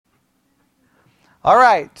All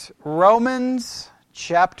right, Romans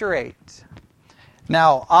chapter 8.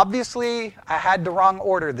 Now, obviously, I had the wrong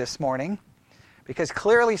order this morning because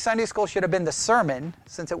clearly Sunday school should have been the sermon,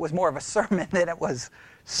 since it was more of a sermon than it was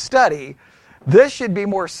study. This should be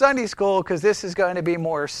more Sunday school because this is going to be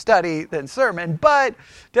more study than sermon, but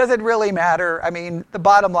does it really matter? I mean, the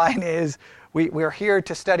bottom line is we're here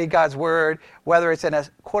to study God's Word, whether it's in a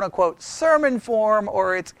quote-unquote sermon form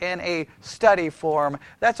or it's in a study form.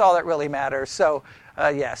 That's all that really matters. So,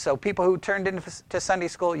 so people who turned into Sunday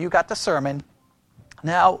school, you got the sermon.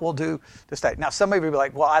 Now we'll do the study. Now, some of you will be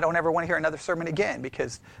like, well, I don't ever want to hear another sermon again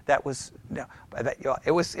because that was,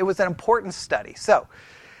 it was an important study. So,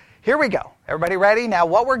 here we go. Everybody ready? Now,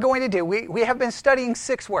 what we're going to do, we have been studying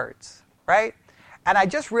 6 words, right? And I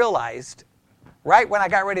just realized, right when I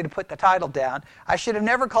got ready to put the title down, I should have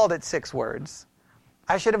never called it 6 words.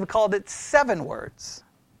 I should have called it 7 words.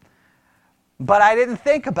 But I didn't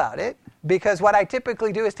think about it because what I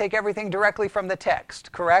typically do is take everything directly from the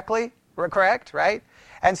text, correct, right?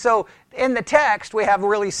 And so in the text, we have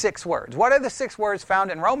really 6 words. What are the 6 words found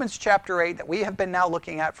in Romans chapter 8 that we have been now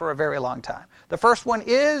looking at for a very long time? The first one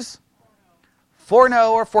is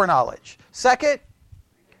foreknow or foreknowledge. Second,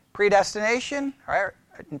 predestination. All right.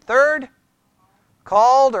 And third,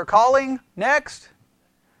 called or calling. Next,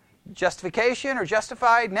 justification or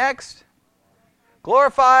justified. Next,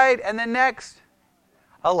 glorified. And then next,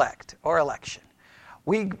 elect or election.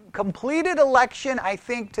 We completed election, I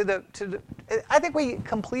think, I think we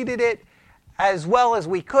completed it as well as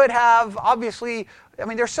we could have. Obviously, I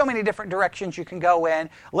mean, there's so many different directions you can go in.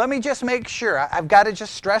 Let me just make sure. I've got to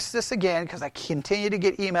just stress this again because I continue to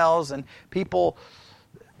get emails and people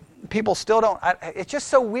still don't. It's just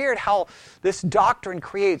so weird how this doctrine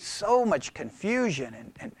creates so much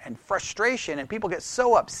confusion and frustration, and people get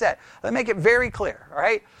so upset. Let me make it very clear, all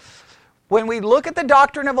right? When we look at the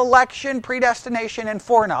doctrine of election, predestination, and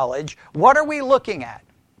foreknowledge, what are we looking at?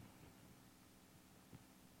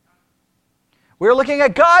 We're looking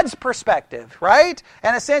at God's perspective, right?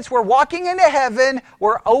 In a sense, we're walking into heaven,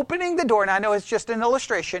 we're opening the door, and I know it's just an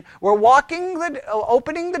illustration. We're opening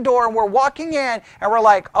the door, and we're walking in, and we're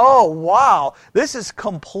like, oh, wow, this is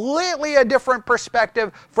completely a different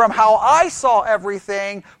perspective from how I saw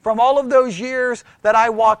everything from all of those years that I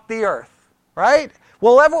walked the earth, right?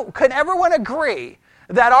 Can everyone agree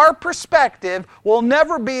that our perspective will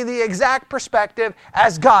never be the exact perspective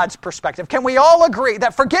as God's perspective? Can we all agree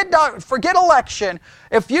that forget election,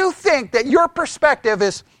 if you think that your perspective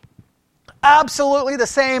is absolutely the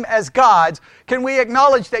same as God's, can we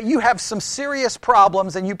acknowledge that you have some serious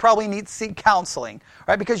problems and you probably need to seek counseling,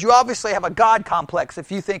 right? Because you obviously have a God complex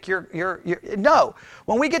if you think you're no.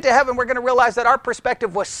 When we get to heaven, we're going to realize that our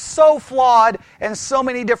perspective was so flawed in so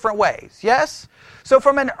many different ways, yes? So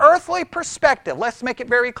from an earthly perspective, let's make it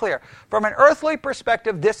very clear. From an earthly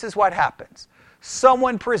perspective, this is what happens.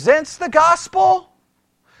 Someone presents the gospel,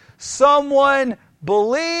 someone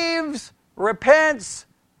believes, repents,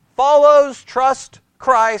 follows, trusts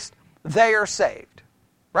Christ, they are saved.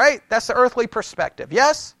 Right? That's the earthly perspective.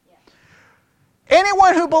 Yes?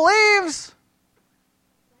 Anyone who believes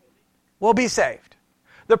will be saved.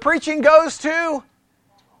 The preaching goes to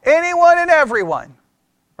anyone and everyone.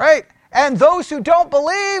 Right? And those who don't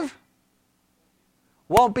believe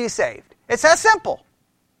won't be saved. It's that simple,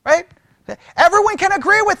 right? Everyone can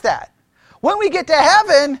agree with that. When we get to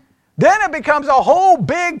heaven, then it becomes a whole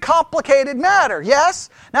big complicated matter, yes?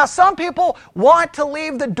 Now, some people want to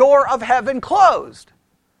leave the door of heaven closed.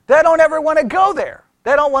 They don't ever want to go there.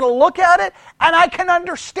 They don't want to look at it, and I can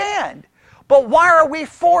understand. But why are we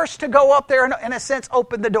forced to go up there and, in a sense,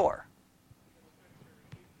 open the door?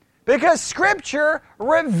 Because Scripture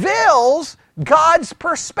reveals God's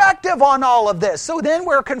perspective on all of this. So then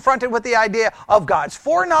we're confronted with the idea of God's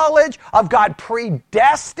foreknowledge, of God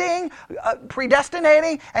predestinating,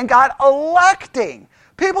 and God electing.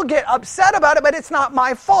 People get upset about it, but it's not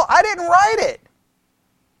my fault. I didn't write it.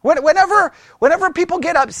 Whenever people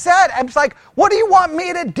get upset, I'm just like, what do you want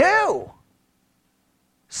me to do?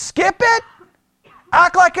 Skip it?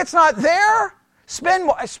 Act like it's not there?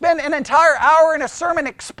 Spend an entire hour in a sermon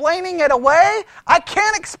explaining it away? I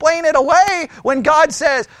can't explain it away when God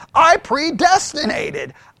says, I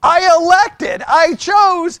predestinated, I elected, I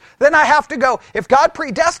chose. Then I have to go, if God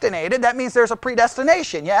predestinated, that means there's a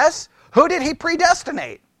predestination, yes? Who did He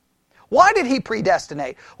predestinate? Why did He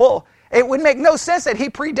predestinate? Well, it would make no sense that He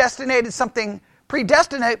predestinate me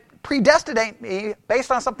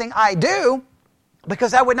based on something I do,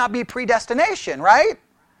 because that would not be predestination, right?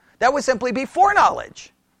 That would simply be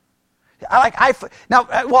foreknowledge.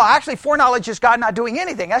 Actually, foreknowledge is God not doing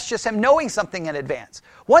anything. That's just him knowing something in advance.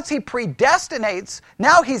 Once he predestinates,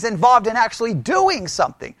 now he's involved in actually doing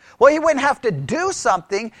something. Well, he wouldn't have to do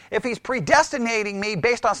something if he's predestinating me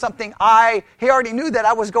based on something he already knew that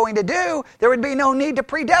I was going to do. There would be no need to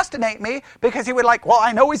predestinate me because he would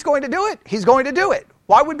I know he's going to do it. He's going to do it.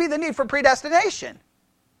 Why would be the need for predestination?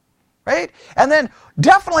 Right? And then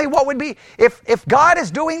definitely what would be, if God is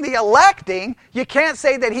doing the electing, you can't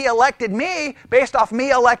say that he elected me based off me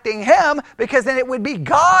electing him, because then it would be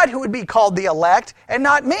God who would be called the elect and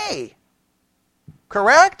not me.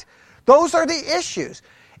 Correct? Those are the issues.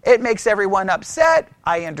 It makes everyone upset.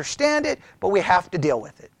 I understand it, but we have to deal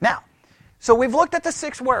with it. Now, so we've looked at the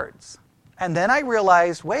 6 words, and then I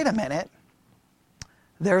realized, wait a minute,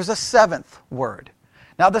 there's a 7th word.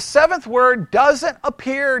 Now, the 7th word doesn't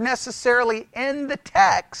appear necessarily in the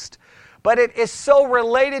text, but it is so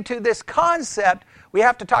related to this concept, we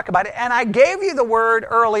have to talk about it. And I gave you the word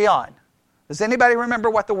early on. Does anybody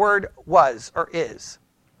remember what the word was or is?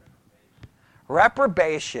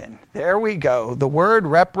 Reprobation. There we go. The word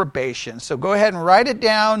reprobation. So go ahead and write it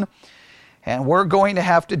down, and we're going to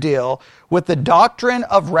have to deal with the doctrine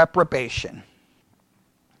of reprobation.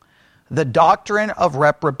 The doctrine of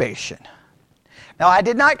reprobation. Now, I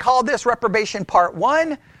did not call this reprobation part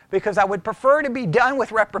 1 because I would prefer to be done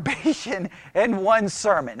with reprobation in one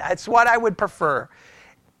sermon. That's what I would prefer.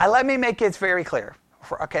 Let me make it very clear.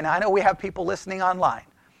 Now I know we have people listening online.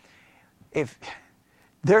 If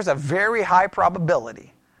there's a very high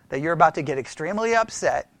probability that you're about to get extremely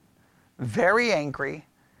upset, very angry,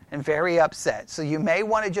 and very upset. So you may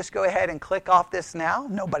want to just go ahead and click off this now.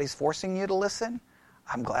 Nobody's forcing you to listen.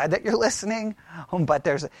 I'm glad that you're listening, but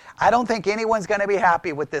I don't think anyone's going to be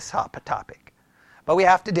happy with this topic. But we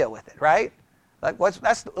have to deal with it, right?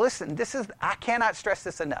 Listen, I cannot stress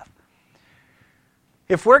this enough.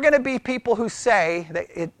 If we're going to be people who say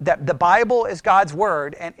that the Bible is God's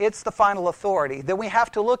Word and it's the final authority, then we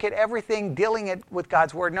have to look at everything dealing with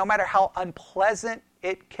God's Word, no matter how unpleasant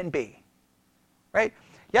it can be, right?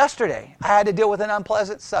 Yesterday, I had to deal with an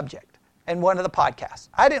unpleasant subject in one of the podcasts.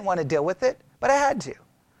 I didn't want to deal with it, but I had to.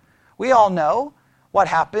 We all know what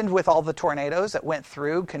happened with all the tornadoes that went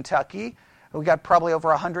through Kentucky. We got probably over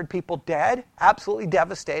 100 people dead. Absolutely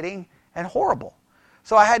devastating and horrible.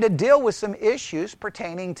 So I had to deal with some issues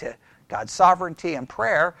pertaining to God's sovereignty and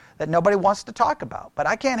prayer that nobody wants to talk about. But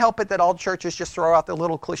I can't help it that all churches just throw out the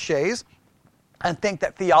little cliches and think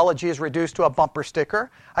that theology is reduced to a bumper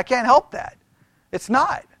sticker. I can't help that. It's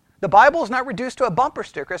not. The Bible is not reduced to a bumper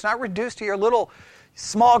sticker. It's not reduced to your little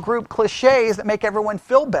small group cliches that make everyone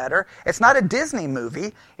feel better. It's not a Disney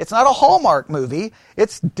movie. It's not a Hallmark movie.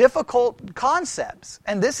 It's difficult concepts.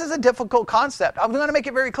 And this is a difficult concept. I'm going to make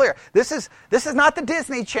it very clear. This is not the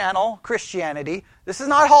Disney Channel Christianity. This is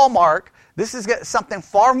not Hallmark. This is something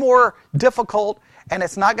far more difficult, and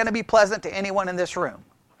it's not going to be pleasant to anyone in this room.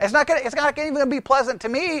 It's not even going to be pleasant to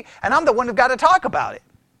me, and I'm the one who's got to talk about it.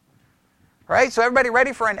 Right? So everybody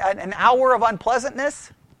ready for an hour of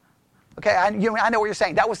unpleasantness? Okay, I know what you're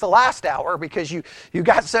saying. That was the last hour because you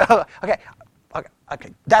got so...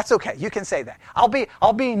 Okay, that's okay. You can say that.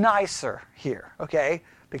 I'll be nicer here, okay?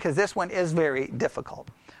 Because this one is very difficult.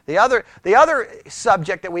 The other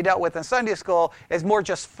subject that we dealt with in Sunday school is more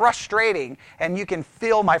just frustrating, and you can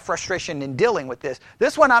feel my frustration in dealing with this.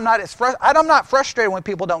 This one I'm not frustrated when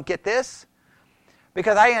people don't get this,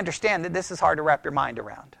 because I understand that this is hard to wrap your mind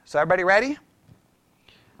around. So everybody ready?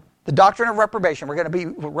 The doctrine of reprobation. We're going to be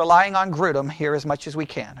relying on Grudem here as much as we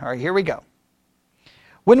can. All right, here we go.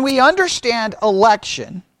 When we understand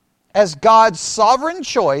election as God's sovereign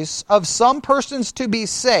choice of some persons to be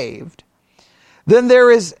saved, then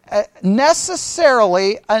there is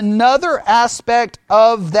necessarily another aspect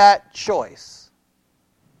of that choice.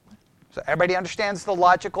 So everybody understands the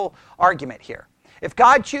logical argument here. If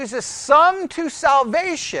God chooses some to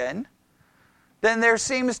salvation, then there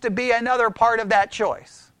seems to be another part of that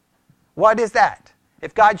choice. What is that?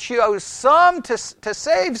 If God chose some to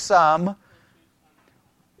save some,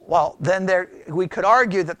 well, then we could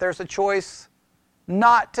argue that there's a choice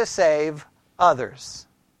not to save others.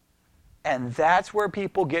 And that's where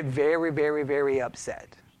people get very, very, very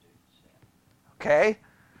upset. Okay?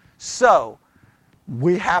 So,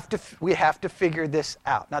 we have to figure this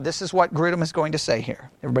out. Now, this is what Grudem is going to say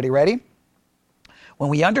here. Everybody ready? When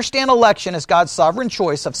we understand election as God's sovereign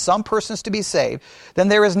choice of some persons to be saved, then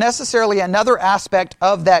there is necessarily another aspect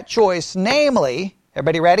of that choice, namely,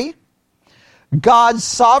 everybody ready? God's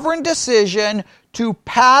sovereign decision to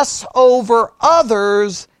pass over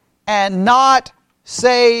others and not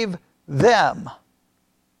save them.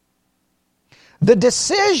 The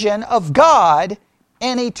decision of God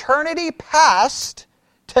in eternity past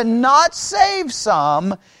to not save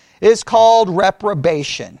some is called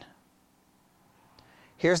reprobation.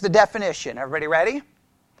 Here's the definition. Everybody ready?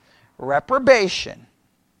 Reprobation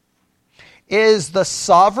is the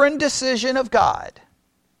sovereign decision of God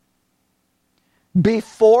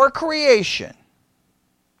before creation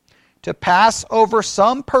to pass over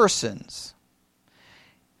some persons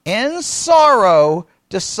in sorrow,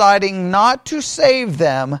 deciding not to save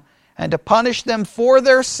them and to punish them for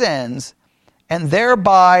their sins, and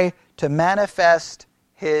thereby to manifest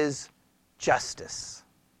His justice.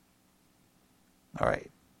 All right.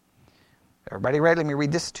 Everybody ready? Let me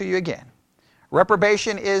read this to you again.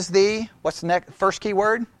 Reprobation is the, what's the next, first key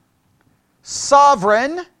word?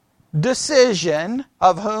 Sovereign decision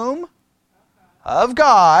of whom? Of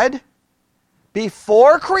God,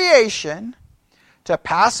 before creation, to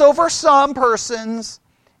pass over some persons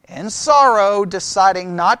in sorrow,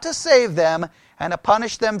 deciding not to save them and to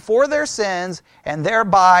punish them for their sins, and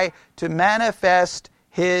thereby to manifest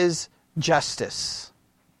His justice.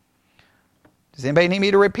 Does anybody need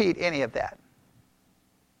me to repeat any of that?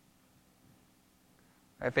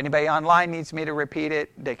 If anybody online needs me to repeat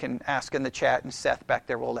it, they can ask in the chat, and Seth back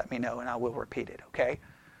there will let me know, and I will repeat it, okay?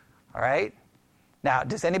 All right? Now,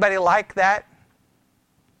 does anybody like that?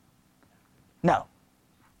 No.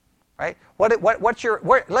 Right? What's your,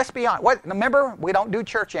 let's be honest. Remember, we don't do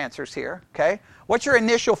church answers here, okay? What's your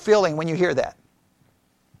initial feeling when you hear that?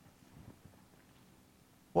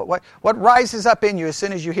 What rises up in you as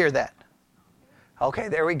soon as you hear that? Okay,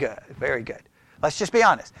 there we go. Very good. Let's just be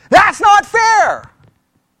honest. That's not fair!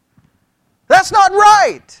 That's not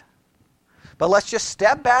right. But let's just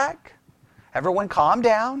step back. Everyone calm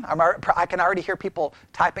down. I can already hear people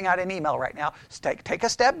typing out an email right now. Take a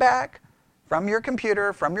step back from your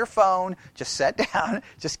computer, from your phone. Just sit down.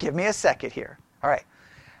 Just give me a second here. All right.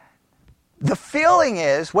 The feeling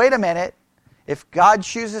is, wait a minute, if God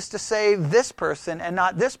chooses to save this person and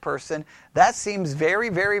not this person, that seems very,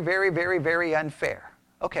 very, very, very, very unfair.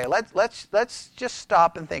 Okay, let's just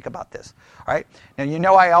stop and think about this. All right? Now, you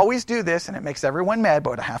know I always do this, and it makes everyone mad,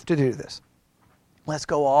 but I have to do this. Let's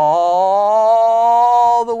go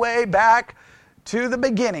all the way back to the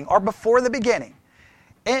beginning, or before the beginning.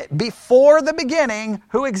 Before the beginning,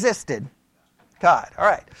 who existed? God. All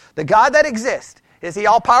right. The God that exists, is He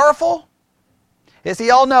all-powerful? Is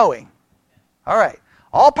He all-knowing? All right.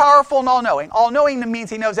 All-powerful and all-knowing. All-knowing means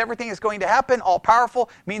He knows everything is going to happen. All-powerful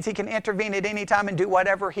means He can intervene at any time and do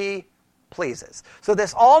whatever He pleases. So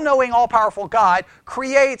this all-knowing, all-powerful God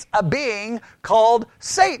creates a being called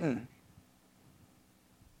Satan.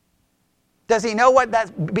 Does He know what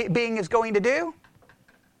that being is going to do?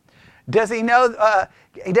 Does He know?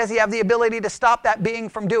 Does He have the ability to stop that being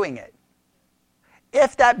from doing it?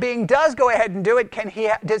 If that being does go ahead and do it,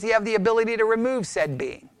 does He have the ability to remove said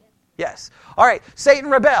being? Yes. All right, Satan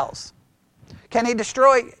rebels. Can He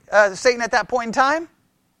destroy Satan at that point in time?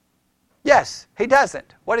 Yes, He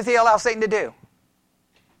doesn't. What does He allow Satan to do?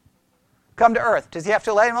 Come to earth. Does He have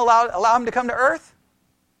to allow him to come to earth?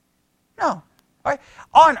 No. All right.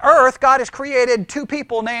 On earth, God has created two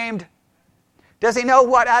people named. Does He know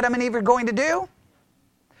what Adam and Eve are going to do?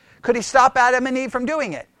 Could He stop Adam and Eve from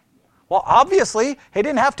doing it? Well, obviously, He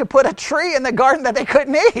didn't have to put a tree in the garden that they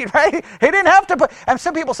couldn't eat, right? He didn't have to put, and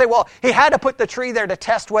some people say, well, He had to put the tree there to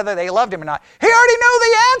test whether they loved Him or not. He already knew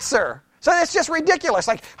the answer. So it's just ridiculous.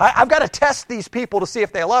 Like, I've got to test these people to see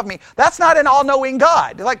if they love me. That's not an all-knowing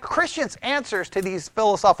God. Like, Christians' answers to these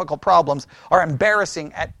philosophical problems are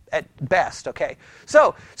embarrassing at best, okay?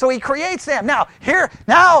 So He creates them. Now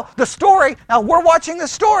the story, now we're watching the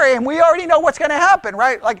story, and we already know what's going to happen,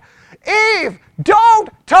 right? Like, Eve, don't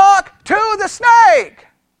talk to the snake.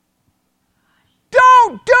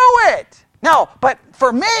 Don't do it. Now, but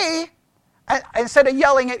for me, instead of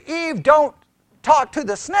yelling at Eve, don't talk to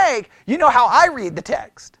the snake, you know how I read the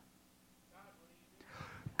text.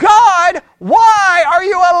 God, why are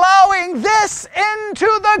you allowing this into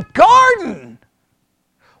the garden?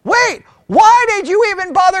 Wait, why did you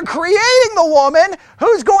even bother creating the woman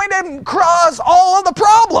who's going to cause all of the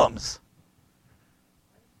problems?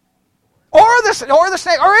 Or the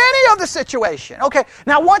snake, or any of the situation. Okay,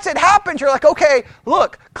 now once it happens, you're like, okay,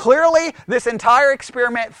 look, clearly this entire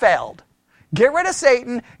experiment failed. Get rid of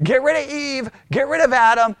Satan, get rid of Eve, get rid of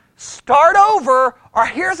Adam, start over, or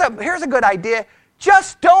here's a good idea,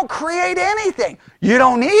 just don't create anything. You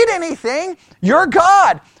don't need anything. You're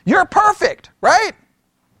God. You're perfect, right?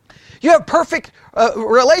 You have perfect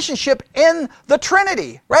relationship in the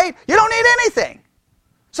Trinity, right? You don't need anything.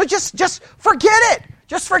 So just forget it.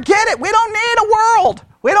 Just forget it. We don't need a world.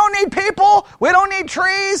 We don't need people. We don't need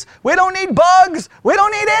trees. We don't need bugs. We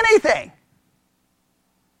don't need anything.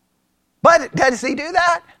 But does he do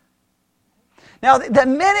that? Now, the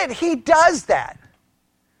minute he does that,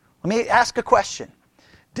 let me ask a question.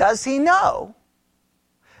 Does he know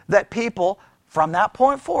that people from that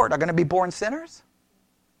point forward are going to be born sinners?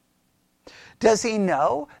 Does he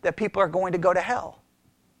know that people are going to go to hell?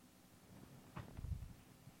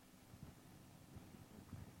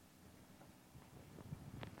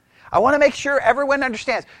 I want to make sure everyone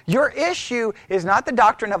understands. Your issue is not the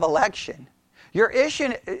doctrine of election. Your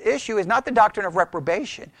issue is not the doctrine of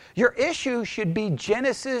reprobation. Your issue should be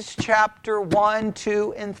Genesis chapter 1,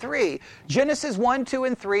 2, and 3. Genesis 1, 2,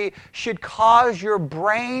 and 3 should cause your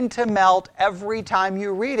brain to melt every time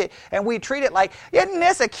you read it. And we treat it like, isn't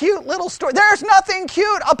this a cute little story? There's nothing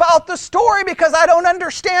cute about the story because I don't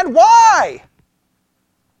understand why.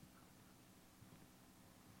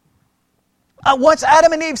 Once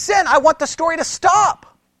Adam and Eve sinned, I want the story to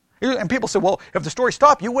stop. And people say, well, if the story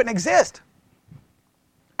stopped, you wouldn't exist.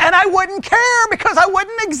 And I wouldn't care because I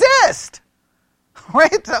wouldn't exist.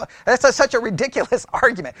 Right? So that's such a ridiculous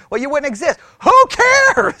argument. Well, you wouldn't exist. Who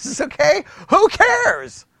cares? Okay? Who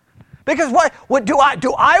cares? Because what do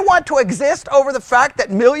I want to exist over the fact that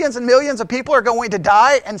millions and millions of people are going to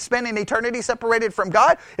die and spend an eternity separated from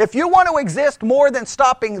God? If you want to exist more than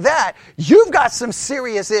stopping that, you've got some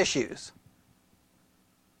serious issues.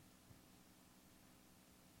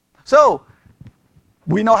 So,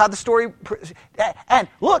 we know how the story, and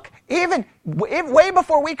look, even way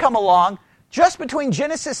before we come along, just between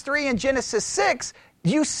Genesis 3 and Genesis 6,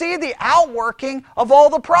 you see the outworking of all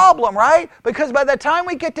the problem, right? Because by the time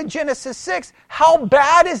we get to Genesis 6, how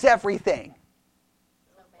bad is everything?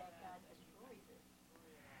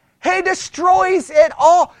 He destroys it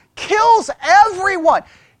all, kills everyone.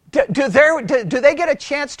 Do they get a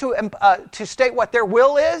chance to state what their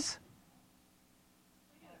will is?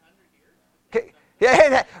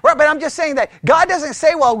 Yeah, right, but I'm just saying that God doesn't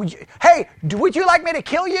say, well, hey, would you like me to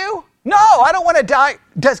kill you? No, I don't want to die.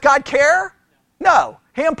 Does God care? No.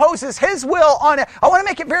 He imposes His will on it. I want to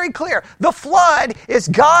make it very clear. The flood is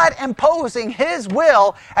God imposing His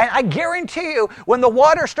will, and I guarantee you, when the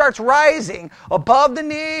water starts rising above the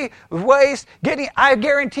knee, waist, I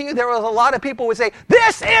guarantee you there was a lot of people who would say,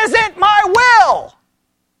 this isn't my will.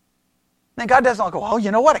 Then God doesn't go, oh,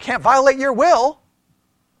 you know what? I can't violate your will.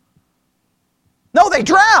 No, they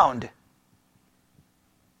drowned.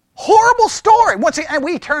 Horrible story. And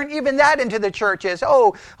we turn even that into the church as,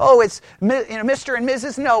 it's Mr. and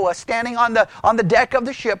Mrs. Noah standing on the deck of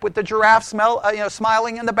the ship with the giraffe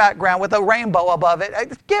smiling in the background with a rainbow above it.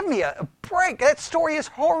 Give me a break. That story is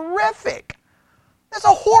horrific. That's a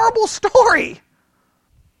horrible story.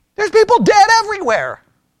 There's people dead everywhere.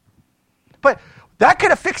 But that could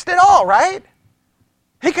have fixed it all, right?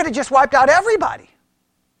 He could have just wiped out everybody,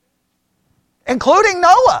 including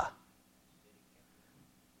Noah.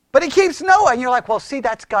 But He keeps Noah, and you're like, well, see,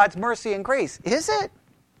 that's God's mercy and grace. Is it?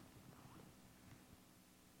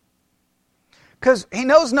 Because He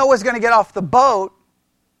knows Noah's going to get off the boat,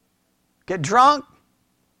 get drunk,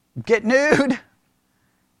 get nude,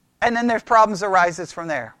 and then there's problems arises from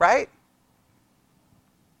there, right?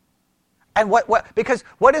 And because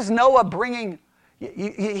what is Noah bringing?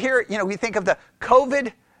 You hear, we think of the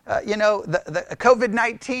COVID, the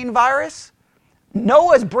COVID-19 virus.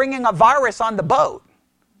 Noah's bringing a virus on the boat.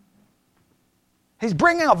 He's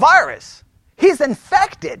bringing a virus. He's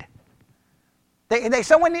infected.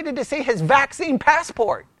 Someone needed to see his vaccine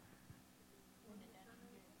passport.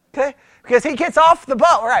 Okay? Because he gets off the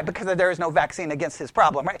boat, right? Because there is no vaccine against his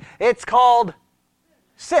problem, right? It's called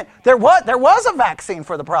sin. There was a vaccine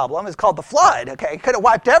for the problem. It's called the flood, okay? It could have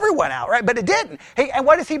wiped everyone out, right? But it didn't. And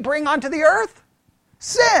what does he bring onto the earth?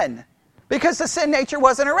 Sin. Because the sin nature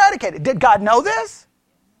wasn't eradicated. Did God know this?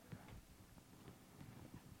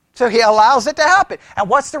 So He allows it to happen. And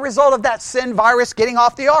what's the result of that sin virus getting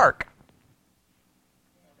off the ark?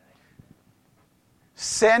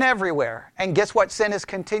 Sin everywhere. And guess what sin has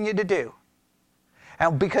continued to do?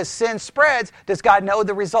 And because sin spreads, does God know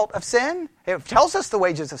the result of sin? It tells us the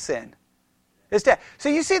wages of sin. It's death. So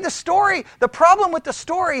you see the story, the problem with the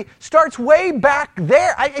story starts way back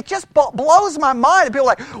there. It just blows my mind. People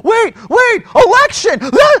are like, wait, election!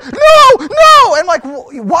 No! And I'm like,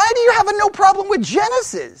 why do you have no problem with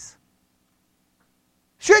Genesis?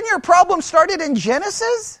 Shouldn't your problem started in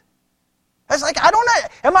Genesis? I was like, I don't know.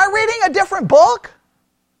 Am I reading a different book?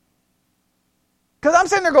 Because I'm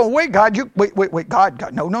sitting there going, wait, God,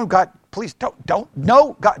 God, no, God, please don't,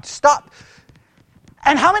 no, God, stop.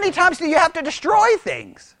 And how many times do you have to destroy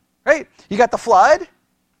things, right? You got the flood,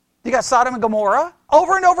 you got Sodom and Gomorrah,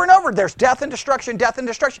 over and over and over. There's death and destruction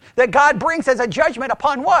that God brings as a judgment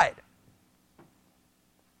upon what?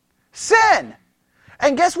 Sin.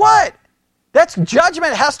 And guess what? That's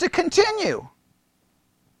judgment has to continue.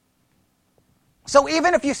 So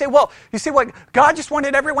even if you say, well, you see what God just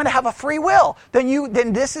wanted everyone to have a free will,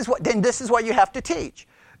 then this is what you have to teach.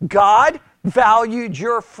 God valued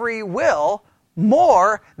your free will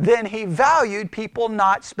more than he valued people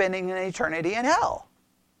not spending an eternity in hell.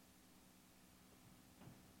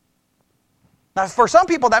 Now, for some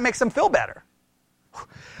people, that makes them feel better.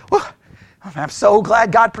 I'm so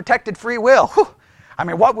glad God protected free will. I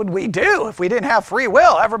mean, what would we do if we didn't have free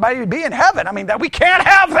will? Everybody would be in heaven. I mean, we can't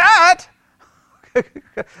have that.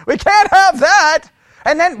 We can't have that.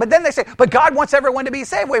 But then they say, but God wants everyone to be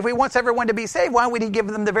saved. Well, if he wants everyone to be saved, why would he give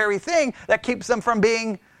them the very thing that keeps them from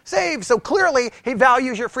being saved? So clearly, he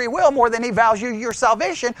values your free will more than he values your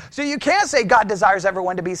salvation. So you can't say God desires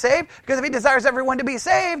everyone to be saved, because if he desires everyone to be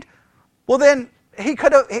saved, well then,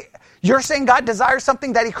 you're saying God desires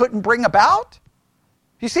something that he couldn't bring about?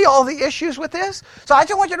 You see all the issues with this? So I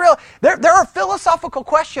just want you to realize, there are philosophical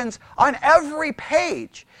questions on every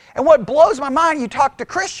page. And what blows my mind, you talk to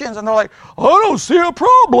Christians and they're like, I don't see a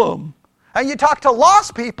problem. And you talk to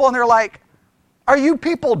lost people and they're like, are you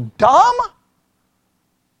people dumb?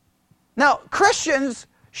 Now, Christians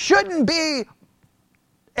shouldn't be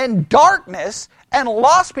in darkness, and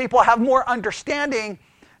lost people have more understanding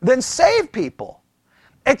than saved people.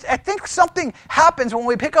 I think something happens when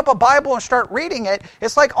we pick up a Bible and start reading it.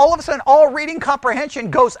 It's like all of a sudden all reading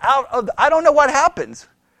comprehension goes out of, I don't know what happens.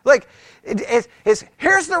 Like,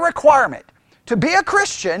 here's the requirement. To be a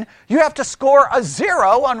Christian, you have to score a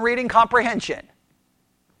 0 on reading comprehension.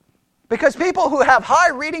 Because people who have high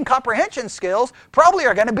reading comprehension skills probably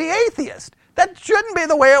are going to be atheists. That shouldn't be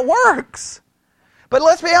the way it works. But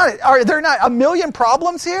let's be honest, are there not a million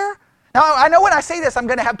problems here? Now, I know when I say this, I'm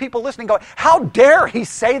going to have people listening going, how dare he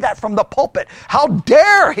say that from the pulpit? How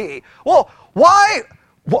dare he? Well, why?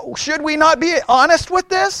 Should we not be honest with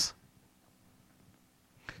this?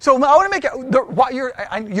 So I want to make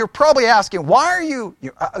it, you're probably asking, why are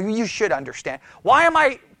you should understand, why am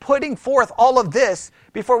I putting forth all of this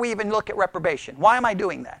before we even look at reprobation? Why am I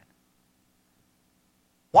doing that?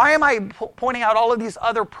 Why am I pointing out all of these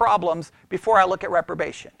other problems before I look at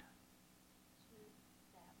reprobation?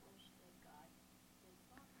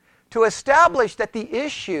 To establish that the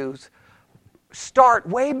issues start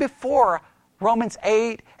way before Romans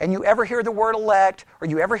 8, and you ever hear the word elect, or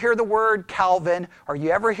you ever hear the word Calvin, or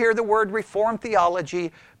you ever hear the word Reformed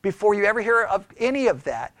theology, before you ever hear of any of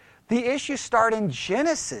that. The issues start in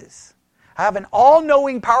Genesis. I have an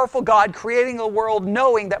all-knowing, powerful God creating a world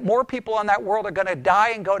knowing that more people on that world are going to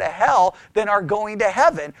die and go to hell than are going to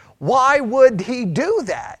heaven. Why would he do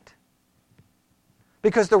that?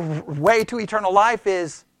 Because the way to eternal life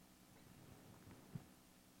is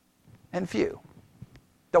in few.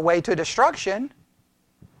 The way to destruction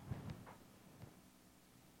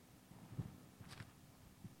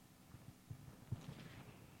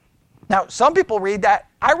now, some people read that.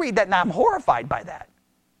 I read that and I'm horrified by that.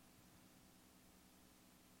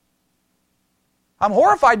 I'm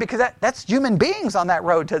horrified because that's human beings on that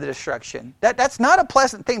road to the destruction. That's not a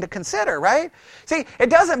pleasant thing to consider, right? See, it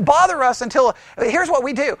doesn't bother us until, here's what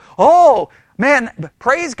we do. Oh, man,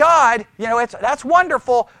 praise God, that's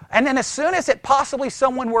wonderful. And then as soon as it possibly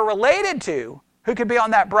someone we're related to who could be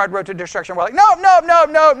on that broad road to destruction, we're like,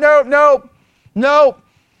 no.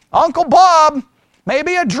 Uncle Bob may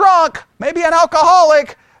be a drunk, maybe an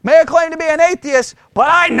alcoholic, may claim to be an atheist, but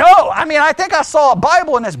I think I saw a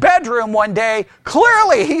Bible in his bedroom one day.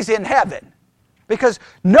 Clearly he's in heaven. Because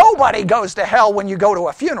nobody goes to hell when you go to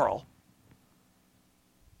a funeral.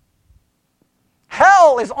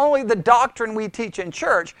 Hell is only the doctrine we teach in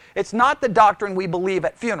church. It's not the doctrine we believe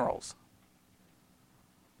at funerals.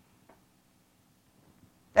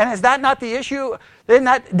 And is that not the issue? Then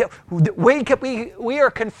we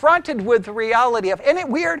are confronted with the reality of, isn't it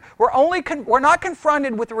weird? We're not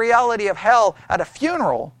confronted with the reality of hell at a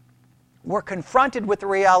funeral. We're confronted with the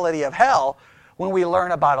reality of hell when we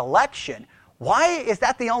learn about election. Why is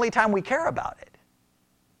that the only time we care about it?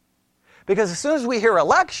 Because as soon as we hear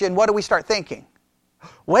election, what do we start thinking?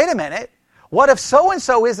 Wait a minute, what if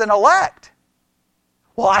so-and-so is an elect?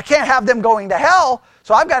 Well, I can't have them going to hell,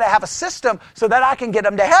 so I've got to have a system so that I can get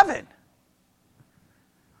them to heaven.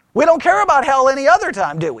 We don't care about hell any other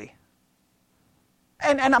time, do we?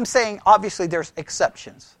 And I'm saying, obviously, there's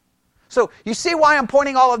exceptions. So you see why I'm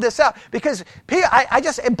pointing all of this out? Because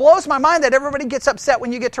it blows my mind that everybody gets upset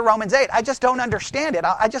when you get to Romans 8. I just don't understand it.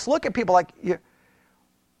 I just look at people like,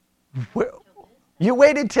 You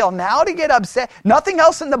waited till now to get upset. Nothing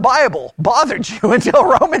else in the Bible bothered you until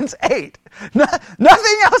Romans 8.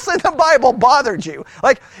 Nothing else in the Bible bothered you.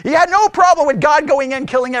 Like, you had no problem with God going in,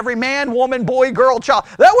 killing every man, woman, boy, girl, child.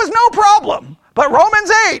 That was no problem. But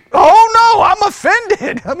Romans 8, oh no, I'm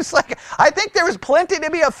offended. I'm just like, I think there was plenty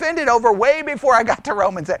to be offended over way before I got to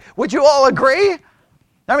Romans 8. Would you all agree?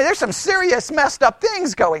 I mean, there's some serious messed up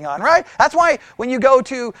things going on, right? That's why when you go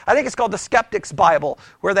to, I think it's called the Skeptic's Bible,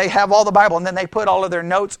 where they have all the Bible and then they put all of their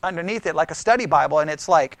notes underneath it like a study Bible, and it's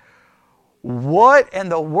like, what in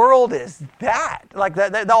the world is that? Like,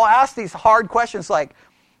 they'll ask these hard questions like,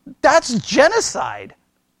 that's genocide.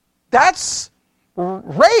 That's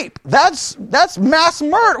rape. That's mass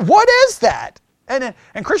murder. What is that? And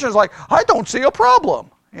Christians are like, I don't see a problem.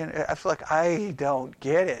 And I feel like I don't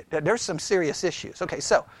get it. There's some serious issues. Okay,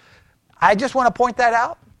 so I just want to point that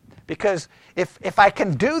out because if I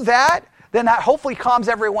can do that, then that hopefully calms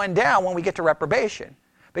everyone down when we get to reprobation.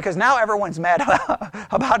 Because now everyone's mad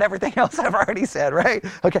about everything else I've already said, right?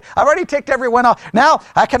 Okay, I've already ticked everyone off. Now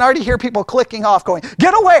I can already hear people clicking off going,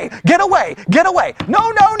 get away, get away, get away. No.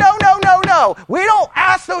 We don't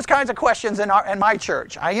ask those kinds of questions in my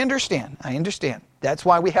church. I understand. That's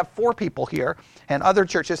why we have 4 people here and other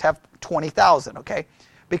churches have 20,000, okay?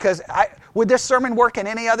 Because would this sermon work in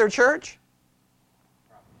any other church?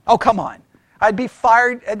 Oh, come on. I'd be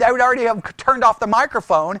fired. I would already have turned off the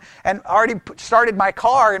microphone and already started my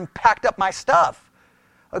car and packed up my stuff,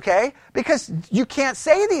 okay? Because you can't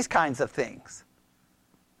say these kinds of things,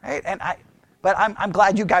 right? But I'm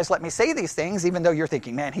glad you guys let me say these things, even though you're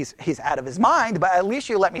thinking, man, he's out of his mind. But at least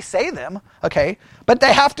you let me say them, okay? But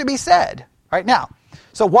they have to be said, right? Now,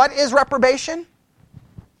 so what is reprobation?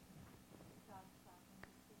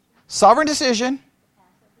 Sovereign decision.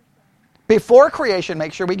 Before creation,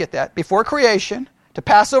 make sure we get that. Before creation, to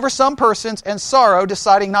pass over some persons and sorrow,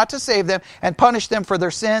 deciding not to save them and punish them for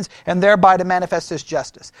their sins, and thereby to manifest His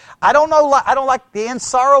justice. I don't like the in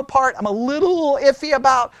sorrow part. I'm a little iffy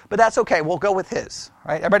about, but that's okay. We'll go with His.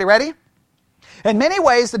 All right, everybody ready? In many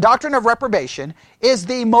ways, the doctrine of reprobation is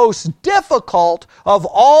the most difficult of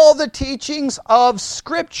all the teachings of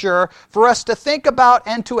Scripture for us to think about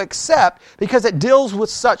and to accept because it deals with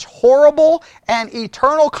such horrible and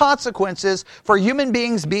eternal consequences for human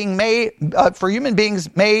beings made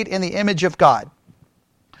in the image of God.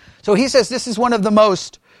 So he says this is one of the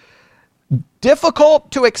most difficult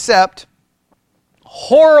to accept,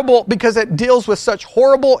 horrible, because it deals with such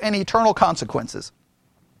horrible and eternal consequences.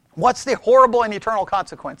 What's the horrible and eternal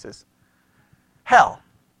consequences? Hell.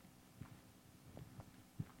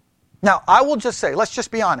 Now, I will just say, let's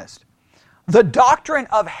just be honest. The doctrine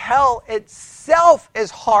of hell itself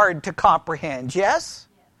is hard to comprehend, yes?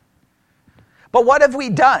 But what have we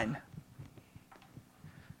done?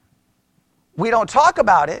 We don't talk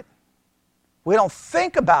about it. We don't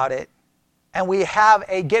think about it. And we have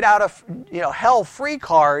a get out of hell free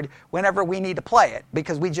card whenever we need to play it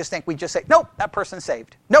because we just say, nope, that person's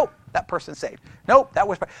saved. Nope, that person's saved. Nope, that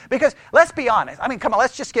was because let's be honest. I mean, come on,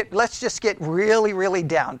 let's just get really, really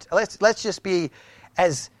down. Let's just be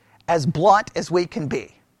as blunt as we can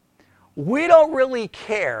be. We don't really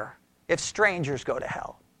care if strangers go to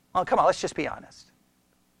hell. Oh, come on, let's just be honest.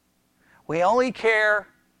 We only care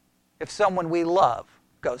if someone we love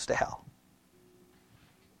goes to hell.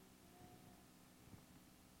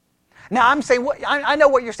 Now, I'm saying, I know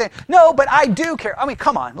what you're saying. No, but I do care. I mean,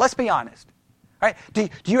 come on, let's be honest. Right? Do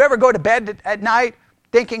you ever go to bed at night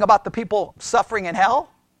thinking about the people suffering in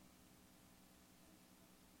hell?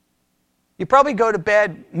 You probably go to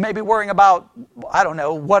bed maybe worrying about, I don't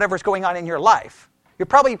know, whatever's going on in your life. You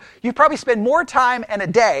probably spend more time in a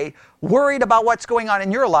day worried about what's going on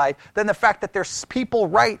in your life than the fact that there's people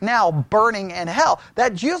right now burning in hell.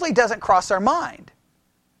 That usually doesn't cross our mind.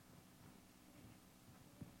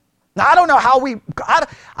 Now, I don't know how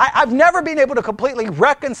I've never been able to completely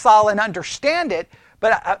reconcile and understand it,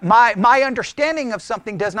 but my understanding of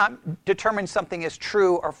something does not determine something is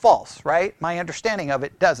true or false, right? My understanding of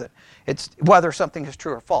it doesn't. It's whether something is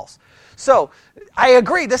true or false. So, I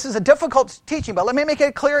agree, this is a difficult teaching, but let me make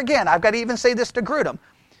it clear again. I've got to even say this to Grudem.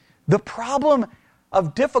 The problem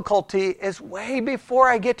of difficulty is way before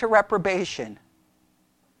I get to reprobation.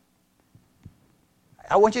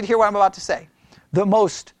 I want you to hear what I'm about to say. The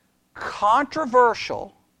most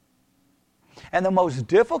controversial and the most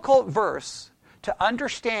difficult verse to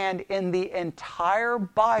understand in the entire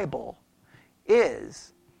Bible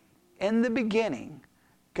is, in the beginning,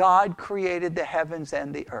 God created the heavens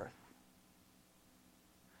and the earth.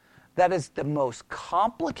 That is the most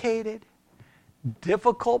complicated,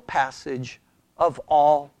 difficult passage of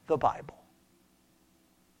all the Bible.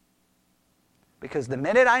 Because the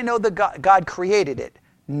minute I know that God created it,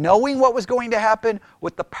 knowing what was going to happen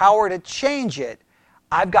with the power to change it,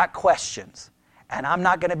 I've got questions. And I'm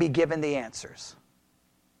not going to be given the answers.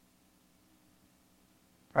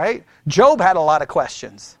 Right? Job had a lot of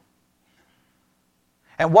questions.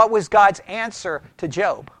 And what was God's answer to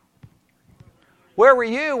Job? Where were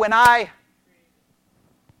you when I...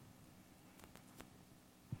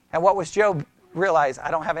 And what was Job realize?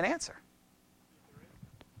 I don't have an answer.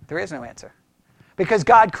 There is no answer. Because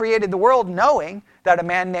God created the world knowing that a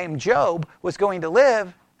man named Job was going to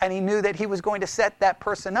live, and he knew that he was going to set that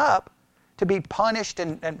person up to be punished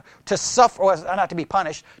and to suffer, or not to be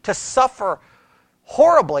punished, to suffer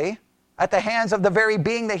horribly at the hands of the very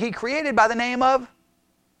being that he created by the name of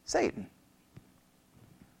Satan.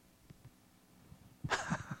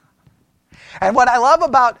 And what I love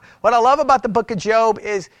about the book of Job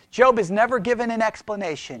is never given an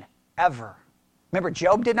explanation, ever. Remember,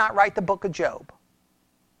 Job did not write the book of Job.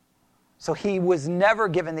 So he was never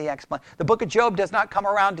given the explanation. The book of Job does not come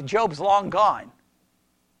around to Job's long gone.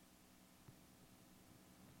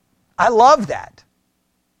 I love that.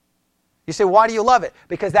 You say, why do you love it?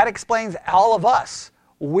 Because that explains all of us.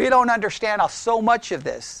 We don't understand so much of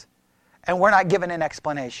this, and we're not given an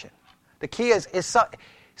explanation. The key is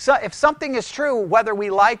if something is true, whether we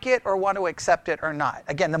like it or want to accept it or not.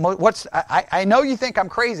 Again, I know you think I'm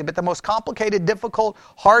crazy, but the most complicated, difficult,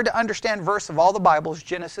 hard to understand verse of all the Bible is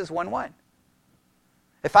Genesis 1:1.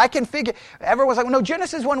 If I can figure, everyone's like, no,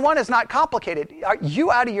 Genesis 1:1 is not complicated. Are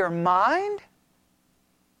you out of your mind?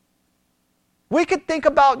 We could think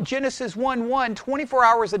about Genesis 1:1 24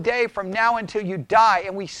 hours a day from now until you die,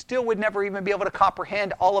 and we still would never even be able to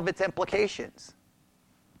comprehend all of its implications.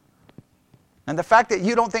 And the fact that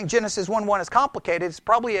you don't think Genesis 1:1 is complicated is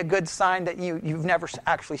probably a good sign that you've never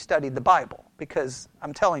actually studied the Bible, because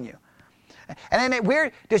I'm telling you. And isn't it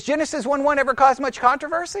weird? Does Genesis 1:1 ever cause much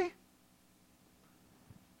controversy?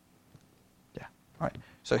 Yeah. All right.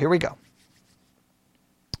 So here we go.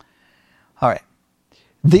 All right.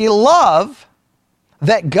 The love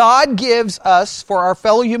that God gives us for our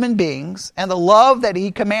fellow human beings and the love that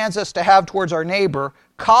He commands us to have towards our neighbor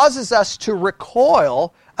causes us to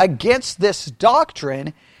recoil against this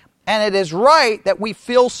doctrine, and it is right that we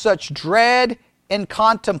feel such dread in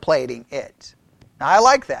contemplating it. Now, I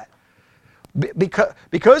like that. Because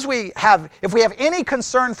if we have any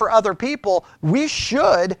concern for other people, we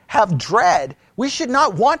should have dread. We should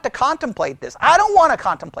not want to contemplate this. I don't want to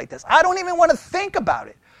contemplate this. I don't even want to think about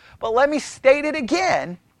it. But let me state it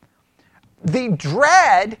again. The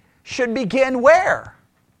dread should begin where?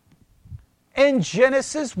 In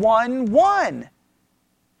Genesis 1:1.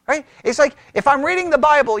 Right? It's like, if I'm reading the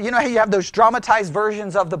Bible, you know how you have those dramatized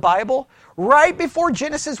versions of the Bible? Right before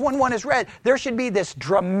Genesis 1:1 is read, there should be this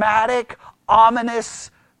dramatic,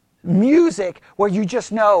 ominous music where you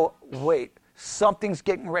just know, wait, something's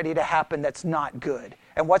getting ready to happen that's not good.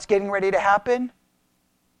 And what's getting ready to happen?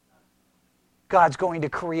 God's going to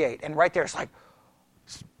create. And right there it's like,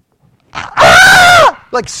 ah!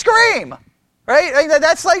 Like scream. Right?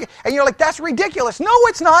 That's like, and you're like, that's ridiculous. No,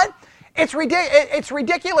 it's not. It's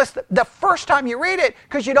ridiculous the first time you read it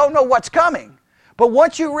because you don't know what's coming. But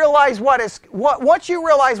once you realize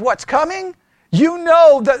what's coming, you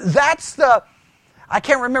know that's the, I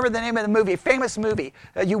can't remember the name of the movie, famous movie.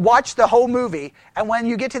 You watch the whole movie, and when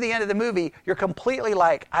you get to the end of the movie, you're completely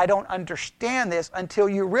like, I don't understand this, until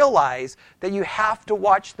you realize that you have to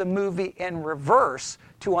watch the movie in reverse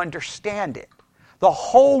to understand it. The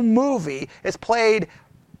whole movie is played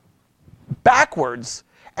backwards,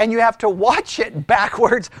 and you have to watch it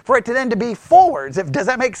backwards for it to then to be forwards. Does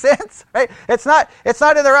that make sense? Right? It's not in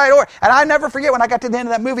the right order. And I never forget when I got to the end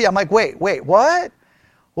of that movie, I'm like, wait, what?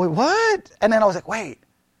 Wait, what? And then I was like, wait,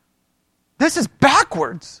 this is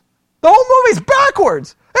backwards. The whole movie's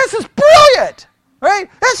backwards. This is brilliant, right?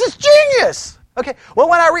 This is genius. Okay, well,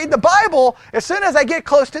 when I read the Bible, as soon as I get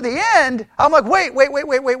close to the end, I'm like, wait.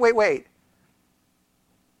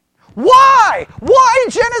 Why? Why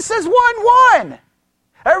Genesis 1:1?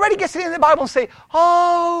 Everybody gets to the end of the Bible and say,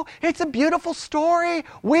 oh, it's a beautiful story.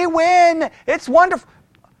 We win. It's wonderful.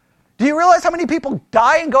 Do you realize how many people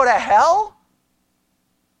die and go to hell?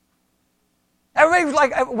 Everybody's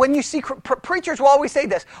like, when you see preachers will always say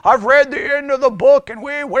this, I've read the end of the book and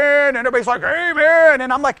we win, and everybody's like, amen.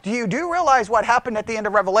 And I'm like, do you realize what happened at the end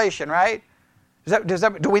of Revelation, right?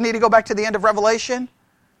 Do we need to go back to the end of Revelation?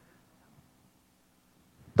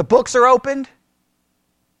 The books are opened.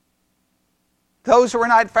 Those who are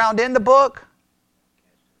not found in the book,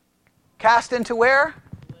 cast into where?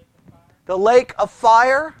 The lake of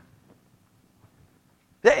fire.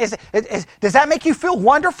 Does that make you feel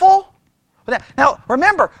wonderful? Now,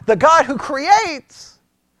 remember, the God who creates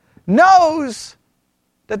knows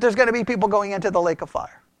that there's going to be people going into the lake of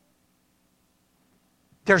fire.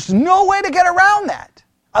 There's no way to get around that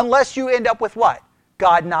unless you end up with what?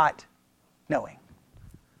 God not knowing.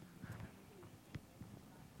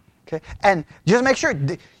 Okay? And just make sure,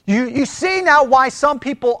 you see now why some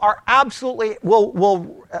people are absolutely,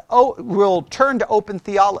 will turn to open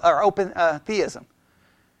theism.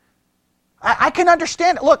 I can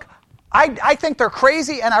understand it. Look, I think they're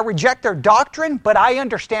crazy and I reject their doctrine, but I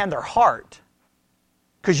understand their heart.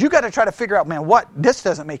 Because you got to try to figure out, man, this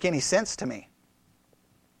doesn't make any sense to me.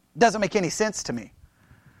 It doesn't make any sense to me.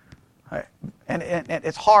 Right. And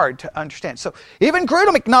it's hard to understand. So even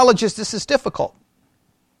Grudem acknowledges this is difficult.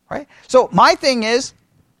 Right? So my thing is,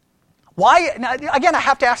 why, now, again, I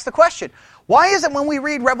have to ask the question, why is it when we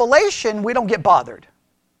read Revelation, we don't get bothered?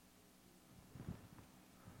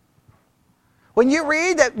 When you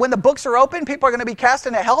read that when the books are open, people are going to be cast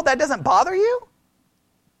into hell, that doesn't bother you?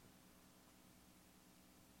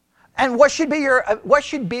 And what should be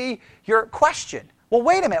your question? Well,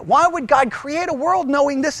 wait a minute. Why would God create a world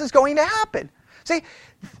knowing this is going to happen? See,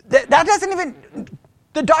 that doesn't even,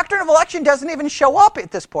 the doctrine of election doesn't even show up at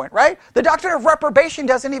this point, right? The doctrine of reprobation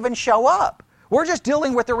doesn't even show up. We're just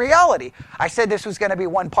dealing with the reality. I said this was going to be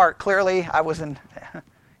one part. Clearly, I wasn't,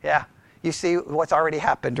 yeah. You see what's already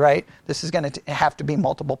happened, right? This is going to have to be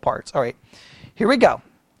multiple parts. All right, here we go.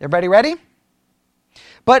 Everybody ready?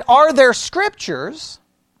 But are there scriptures?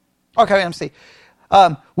 Okay, let me see.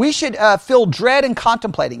 We should feel dread in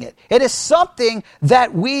contemplating it. It is something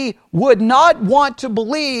that we would not want to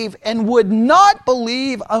believe and would not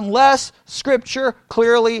believe unless Scripture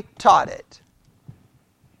clearly taught it.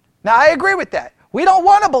 Now, I agree with that. We don't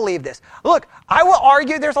want to believe this. Look, I will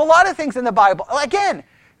argue there's a lot of things in the Bible. Again,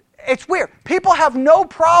 it's weird. People have no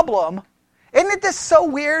problem. Isn't this so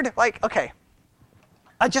weird? Like, okay,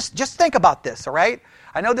 just think about this, all right?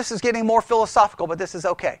 I know this is getting more philosophical, but this is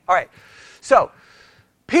okay. All right, so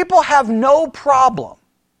people have no problem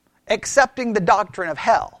accepting the doctrine of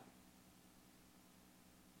hell,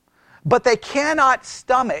 but they cannot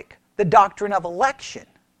stomach the doctrine of election.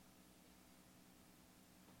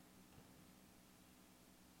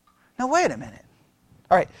 Now, wait a minute.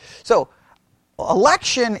 All right, so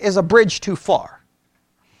election is a bridge too far.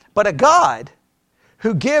 But a God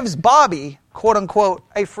who gives Bobby, quote unquote,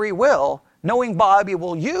 a free will, knowing Bobby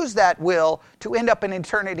will use that will to end up in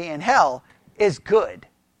eternity in hell, is good.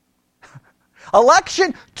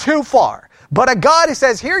 Election, too far. But a God who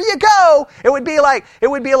says, here you go, it would be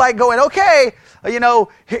like going, okay, you know,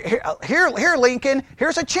 here, Lincoln,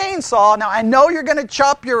 here's a chainsaw. Now, I know you're going to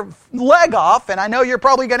chop your leg off, and I know you're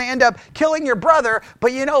probably going to end up killing your brother,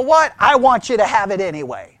 but you know what? I want you to have it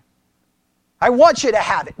anyway. I want you to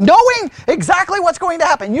have it. Knowing exactly what's going to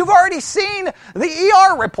happen. You've already seen the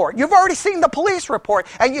ER report. You've already seen the police report,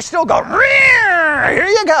 and you still go, here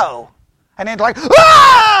you go. And then like,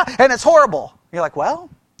 ah! And it's horrible. You're like, well,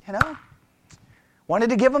 you know, wanted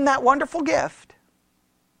to give him that wonderful gift.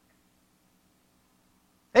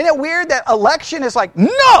 Isn't it weird that election is like,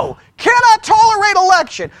 no, cannot tolerate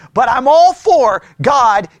election, but I'm all for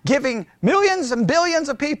God giving millions and billions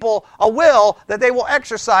of people a will that they will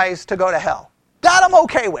exercise to go to hell. That I'm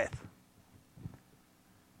okay with.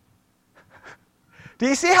 Do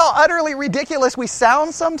you see how utterly ridiculous we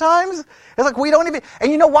sound sometimes? It's like we don't even,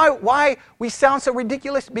 and you know why we sound so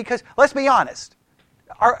ridiculous? Because, let's be honest,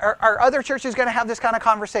 are other churches going to have this kind of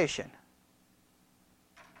conversation?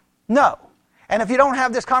 No. And if you don't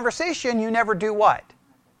have this conversation, you never do what?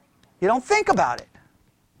 You don't think about it.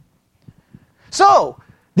 So,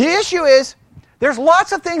 the issue is, there's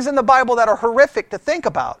lots of things in the Bible that are horrific to think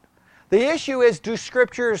about. The issue is, do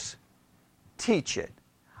scriptures teach it?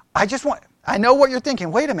 I know what you're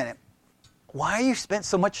thinking. Wait a minute. Why you spent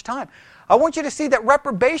so much time? I want you to see that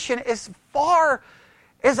reprobation is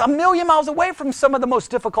a million miles away from some of the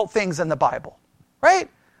most difficult things in the Bible. Right?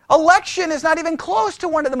 Election is not even close to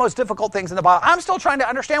one of the most difficult things in the Bible. I'm still trying to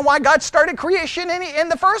understand why God started creation in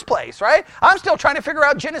the first place, right? I'm still trying to figure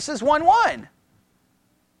out Genesis 1:1.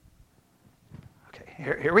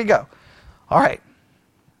 Okay, here we go. All right.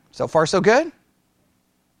 So far, so good?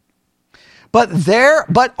 But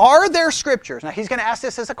are there scriptures? Now, he's going to ask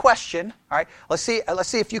this as a question. All right, let's see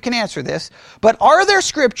if you can answer this. But are there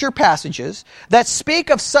scripture passages that speak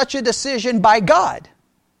of such a decision by God?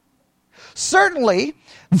 Certainly,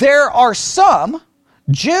 there are some.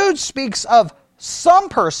 Jude speaks of some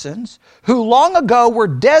persons who long ago were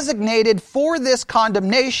designated for this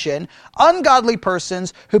condemnation, ungodly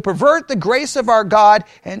persons who pervert the grace of our God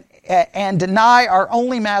and deny our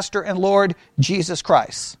only Master and Lord, Jesus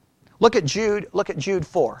Christ. Look at Jude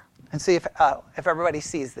 4. and see if everybody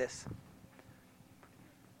sees this.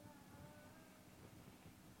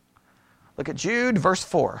 Look at Jude, verse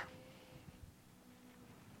 4.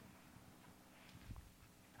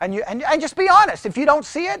 And just be honest. If you don't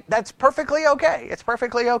see it, that's perfectly okay. It's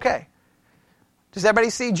perfectly okay. Does everybody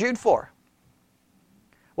see Jude 4?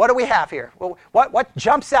 What do we have here? Well, what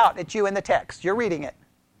jumps out at you in the text? You're reading it.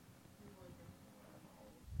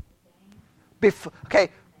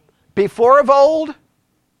 Before of old,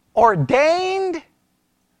 ordained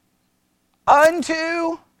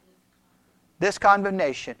unto this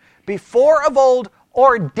condemnation. Before of old,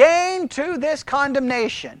 ordained to this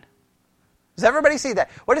condemnation. Does everybody see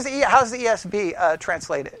that? How's the ESV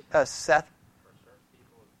translate it, Seth? For certain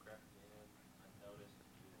people who crept in unnoticed who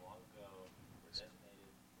long ago were designated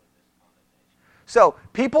for this condemnation. So,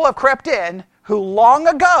 people have crept in who long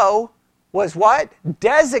ago was what?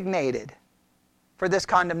 Designated for this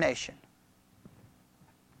condemnation.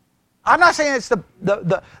 I'm not saying it's the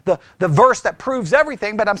verse that proves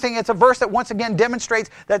everything, but I'm saying it's a verse that once again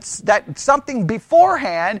demonstrates that something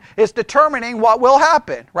beforehand is determining what will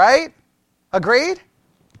happen, right? Agreed?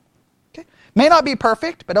 Okay. May not be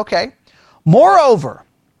perfect, but okay. Moreover,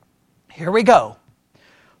 here we go.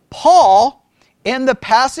 Paul, in the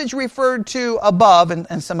passage referred to above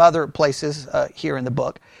and some other places here in the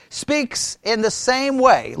book, speaks in the same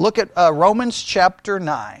way. Look at Romans chapter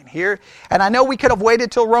 9 here. And I know we could have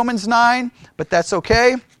waited till Romans 9, but that's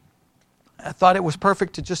okay. I thought it was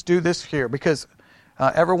perfect to just do this here because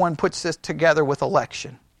everyone puts this together with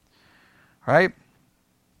election. All right?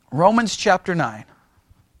 Romans chapter 9.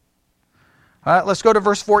 All right, let's go to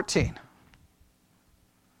verse 14.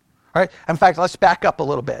 All right, in fact, let's back up a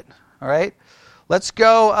little bit. All right, let's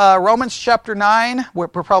go Romans chapter 9.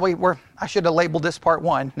 I should have labeled this part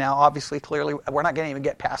 1. Now, obviously, clearly, we're not going to even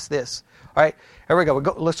get past this. All right, here we go.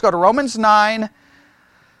 Let's go to Romans 9.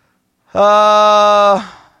 Let's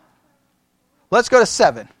go to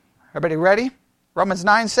 7. Everybody ready? Romans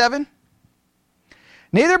 9, 7.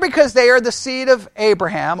 Neither because they are the seed of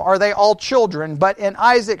Abraham are they all children, but in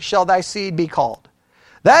Isaac shall thy seed be called.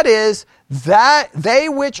 That is, that they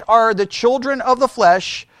which are the children of the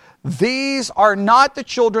flesh, these are not the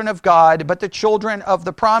children of God, but the children of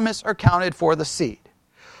the promise are counted for the seed.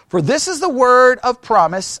 For this is the word of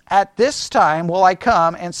promise, at this time will I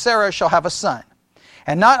come, and Sarah shall have a son.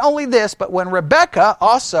 And not only this, but when Rebekah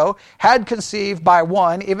also had conceived by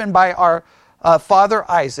one, even by our father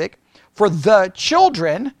Isaac, for the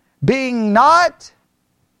children, being not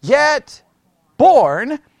yet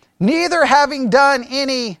born, neither having done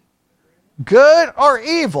any good or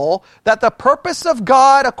evil, that the purpose of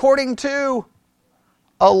God according to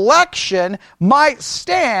election might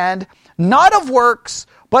stand, not of works,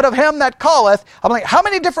 but of him that calleth. I'm like, how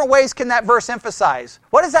many different ways can that verse emphasize?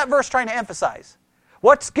 What is that verse trying to emphasize?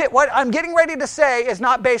 What I'm getting ready to say is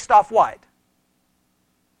not based off what?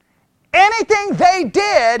 Anything they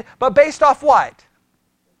did, but based off what?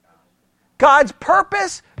 God's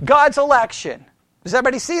purpose, God's election. Does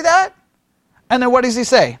everybody see that? And then what does he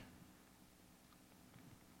say?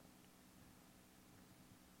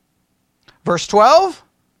 Verse 12.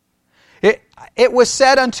 It was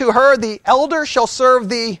said unto her, the elder shall serve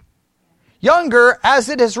the younger, as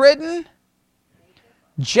it is written,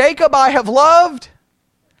 Jacob I have loved,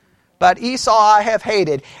 but Esau I have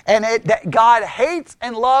hated. And that God hates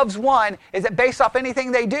and loves one. Is it based off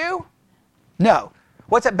anything they do? No.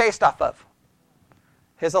 What's it based off of?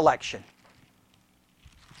 His election.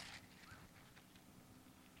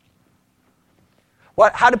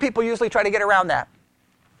 How do people usually try to get around that?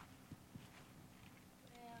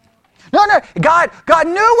 No. God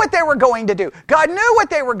knew what they were going to do. God knew what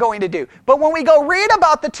they were going to do. But when we go read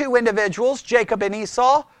about the two individuals, Jacob and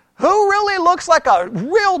Esau, who really looks like a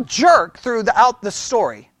real jerk throughout the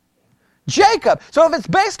story? Jacob. So if it's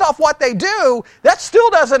based off what they do, that still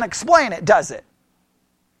doesn't explain it, does it?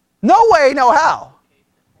 No way, no how.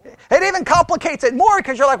 It even complicates it more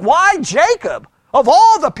because you're like, why Jacob? Of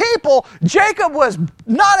all the people, Jacob was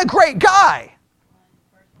not a great guy.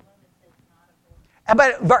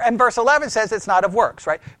 And verse 11 says it's not of works,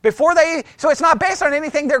 right? So it's not based on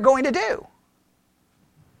anything they're going to do.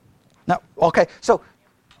 No, okay, so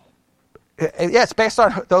yeah, it's based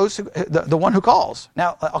on those the one who calls.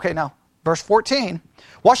 Now, verse 14.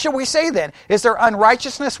 What should we say then? Is there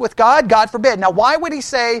unrighteousness with God? God forbid. Now, why would he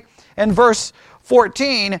say in verse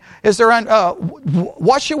 14,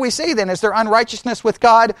 what should we say then? Is there unrighteousness with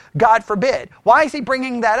God? God forbid. Why is he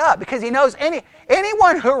bringing that up? Because he knows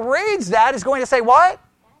anyone who reads that is going to say, what?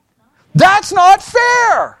 That's not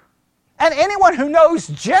fair. And anyone who knows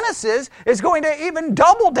Genesis is going to even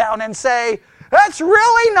double down and say, that's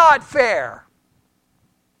really not fair.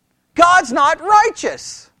 God's not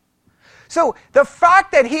righteous. So the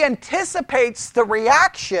fact that he anticipates the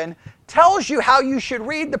reaction tells you how you should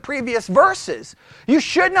read the previous verses. You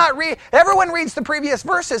should not read, everyone reads the previous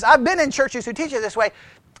verses. I've been in churches who teach it this way.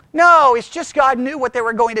 No, it's just God knew what they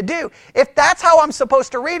were going to do. If that's how I'm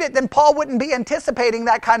supposed to read it, then Paul wouldn't be anticipating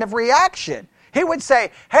that kind of reaction. He would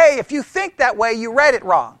say, hey, if you think that way, you read it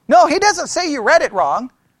wrong. No, he doesn't say you read it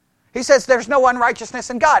wrong. He says there's no unrighteousness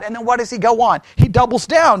in God. And then what does he go on? He doubles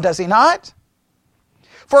down, does he not?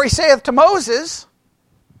 For he saith to Moses,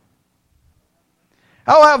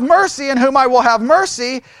 I will have mercy on whom I will have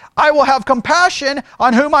mercy. I will have compassion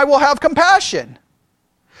on whom I will have compassion.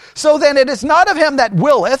 So then it is not of him that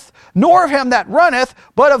willeth, nor of him that runneth,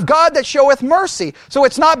 but of God that showeth mercy. So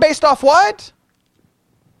it's not based off what?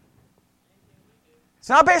 It's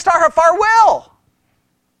not based off our will.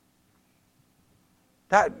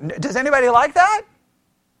 Does anybody like that?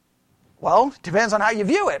 Well, it depends on how you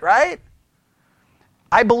view it, right?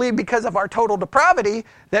 I believe because of our total depravity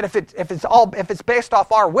that if it's based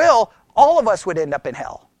off our will, all of us would end up in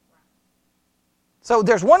hell. So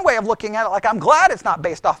there's one way of looking at it, like I'm glad it's not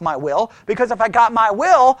based off my will, because if I got my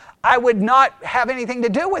will, I would not have anything to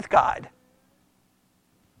do with God.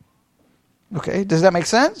 Okay, does that make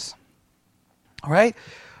sense? All right,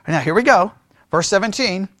 now here we go. Verse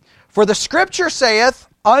 17. For the scripture saith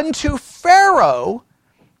unto Pharaoh,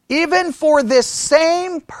 even for this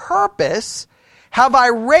same purpose have I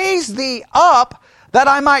raised thee up, that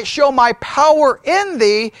I might show my power in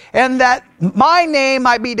thee, and that my name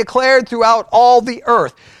might be declared throughout all the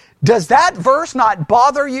earth. Does that verse not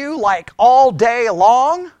bother you like all day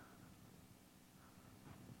long?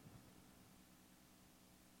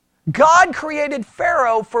 God created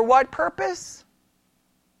Pharaoh for what purpose?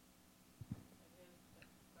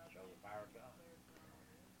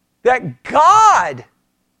 That God's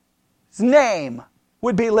name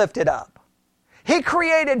would be lifted up. He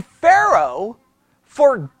created Pharaoh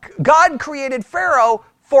God created Pharaoh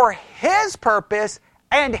for his purpose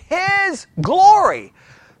and his glory.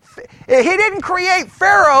 He didn't create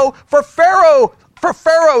Pharaoh for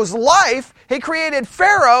Pharaoh's life. He created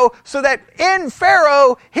Pharaoh so that in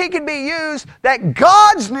Pharaoh he could be used, that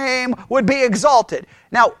God's name would be exalted.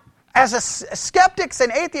 Now, as skeptics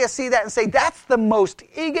and atheists see that and say, that's the most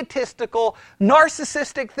egotistical,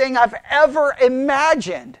 narcissistic thing I've ever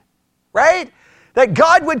imagined, right? That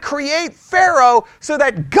God would create Pharaoh so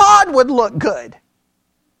that God would look good.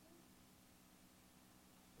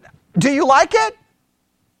 Do you like it?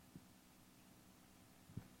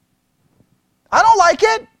 I don't like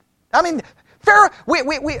it. I mean, Pharaoh.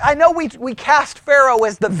 I know we cast Pharaoh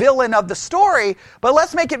as the villain of the story, but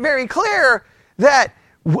let's make it very clear that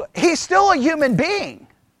he's still a human being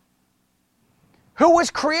who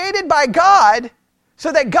was created by God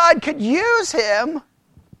so that God could use him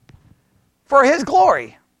for his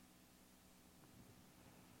glory.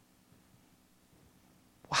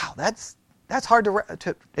 Wow, that's hard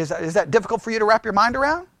to is that difficult for you to wrap your mind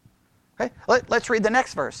around? Okay, let's read the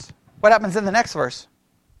next verse. What happens in the next verse?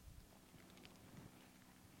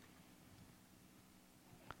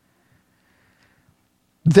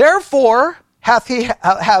 Therefore hath he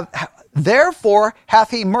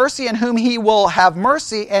mercy on whom he will have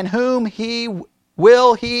mercy, and whom he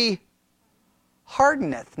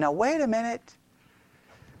hardeneth. Now wait a minute.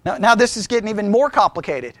 Now this is getting even more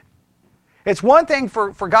complicated. It's one thing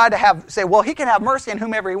for God to say, well, he can have mercy on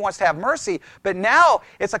whomever he wants to have mercy, but now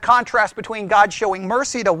it's a contrast between God showing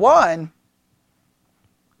mercy to one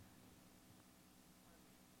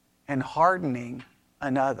and hardening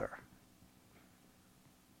another.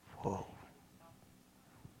 Whoa.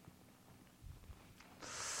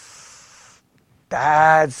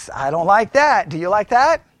 I don't like that. Do you like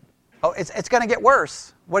that? Oh, it's going to get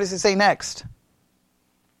worse. What does it say next?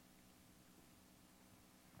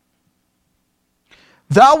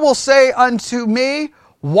 Thou wilt say unto me,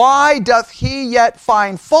 why doth he yet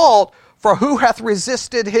find fault? For who hath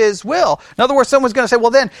resisted his will? In other words, someone's going to say,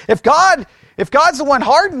 well then, if God's the one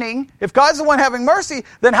hardening, if God's the one having mercy,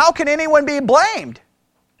 then how can anyone be blamed?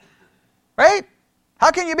 Right?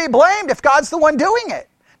 How can you be blamed if God's the one doing it?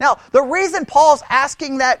 Now, the reason Paul's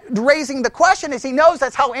asking that, raising the question, is he knows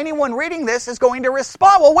that's how anyone reading this is going to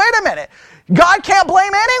respond. Well, wait a minute. God can't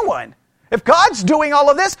blame anyone. If God's doing all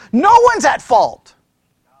of this, no one's at fault.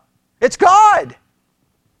 It's God.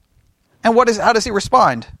 And how does he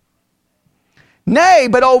respond? Nay,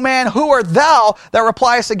 but O man, who art thou that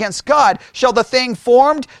repliest against God? Shall the thing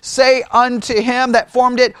formed say unto him that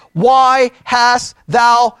formed it, why hast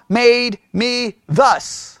thou made me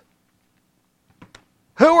thus?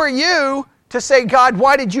 Who are you to say, God,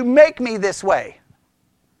 why did you make me this way?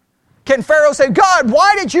 Can Pharaoh say, God,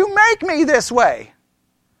 why did you make me this way?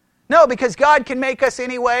 No, because God can make us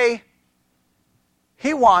any way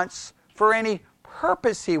He wants, for any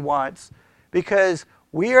purpose He wants, because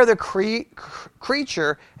we are the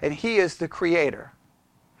creature and He is the creator.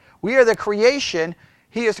 We are the creation,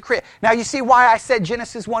 He is the creator. Now you see why I said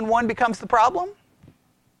Genesis 1:1 becomes the problem?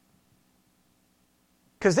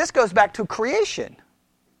 Because this goes back to creation.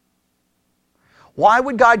 Why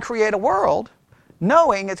would God create a world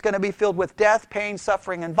knowing it's going to be filled with death, pain,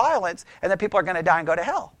 suffering, and violence, and that people are going to die and go to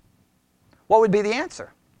hell? What would be the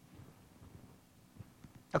answer?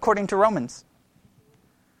 According to Romans.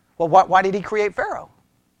 Well, why did He create Pharaoh?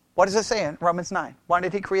 What does it say in Romans 9? Why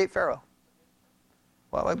did He create Pharaoh?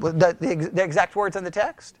 Well, the exact words in the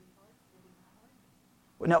text?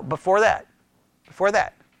 No, before that. Before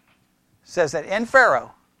that. It says that in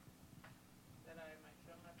Pharaoh. That I might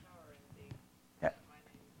show my power in thee, Yeah. that my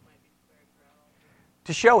name might be declared for all.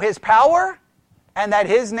 To show His power and that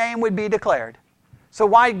His name would be declared. So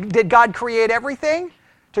why did God create everything?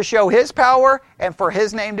 To show His power and for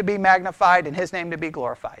His name to be magnified and His name to be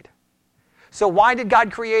glorified. So why did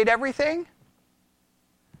God create everything?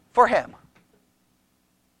 For Him.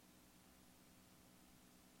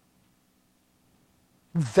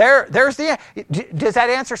 There's the answer. Does that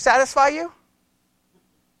answer satisfy you?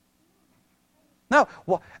 No.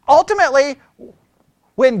 Well, ultimately,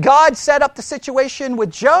 when God set up the situation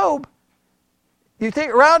with Job, you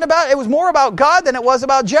think roundabout, it was more about God than it was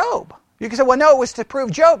about Job. You can say, well, no, it was to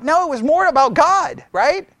prove Job. No, it was more about God,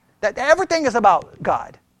 right? That everything is about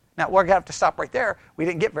God. Now, we're going to have to stop right there. We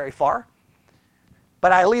didn't get very far.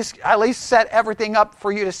 But I at least set everything up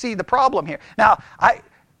for you to see the problem here. Now,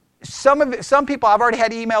 some people, I've already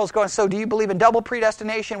had emails going, so do you believe in double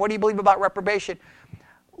predestination? What do you believe about reprobation?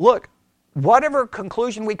 Look, whatever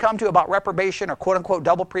conclusion we come to about reprobation or quote-unquote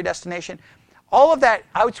double predestination, all of that,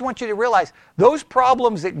 I just want you to realize, those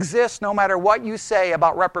problems exist no matter what you say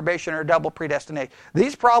about reprobation or double predestination.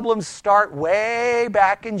 These problems start way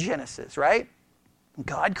back in Genesis, right?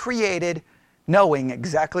 God created knowing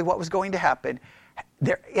exactly what was going to happen,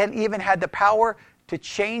 and even had the power to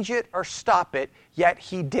change it or stop it, yet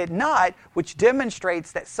He did not, which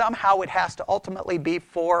demonstrates that somehow it has to ultimately be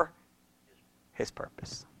for His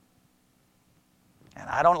purpose. And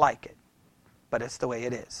I don't like it, but it's the way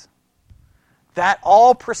it is. That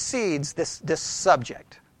all precedes this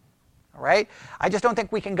subject. All right? I just don't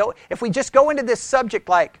think we can go, if we just go into this subject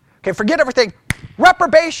like, okay, forget everything,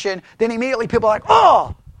 reprobation, then immediately people are like,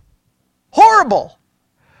 oh, horrible.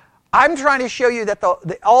 I'm trying to show you that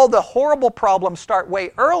all the horrible problems start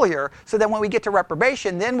way earlier, so that when we get to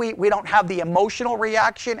reprobation, then we don't have the emotional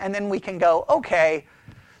reaction, and then we can go, okay,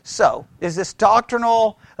 so is this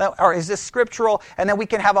doctrinal or is this scriptural? And then we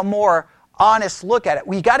can have a more honest look at it.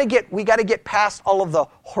 We got to get past all of the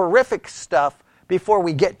horrific stuff before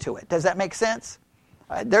we get to it. Does that make sense?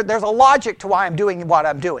 There's a logic to why I'm doing what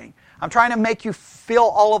I'm doing. I'm trying to make you feel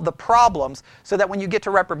all of the problems so that when you get to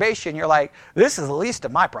reprobation, you're like, this is the least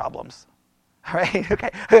of my problems. All right? Okay.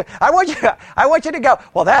 I want you to go,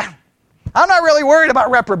 well, I'm not really worried about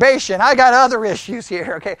reprobation. I got other issues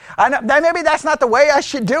here. Okay. I know, maybe that's not the way I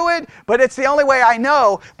should do it, but it's the only way I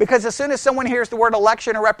know, because as soon as someone hears the word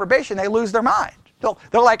election or reprobation, they lose their mind.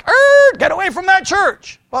 They're like, get away from that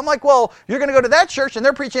church. Well, I'm like, well, you're going to go to that church and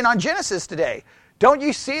they're preaching on Genesis today. Don't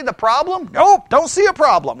you see the problem? Nope, don't see a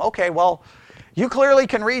problem. Okay, well, you clearly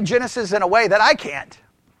can read Genesis in a way that I can't.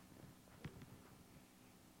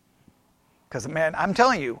 Because, man, I'm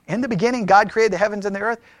telling you, in the beginning, God created the heavens and the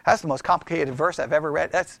earth. That's the most complicated verse I've ever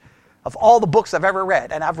read. That's of all the books I've ever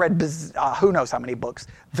read, and I've read who knows how many books.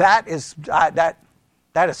 That is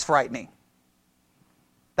frightening.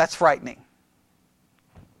 That's frightening.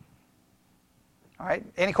 All right,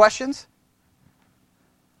 any questions?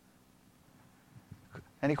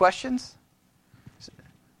 Any questions?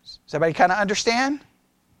 Does everybody kind of understand?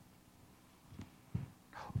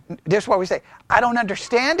 This is what we say. I don't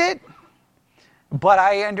understand it, but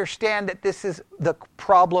I understand that this is the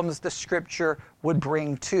problems the Scripture would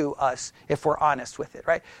bring to us if we're honest with it,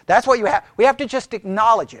 right? That's what you have. We have to just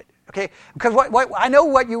acknowledge it, okay? Because what I know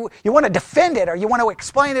what you want to defend it or you want to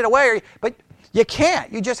explain it away, but you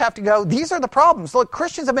can't. You just have to go, these are the problems. Look,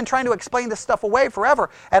 Christians have been trying to explain this stuff away forever,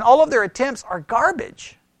 and all of their attempts are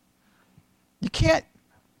garbage. You can't.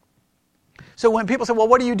 So when people say, well,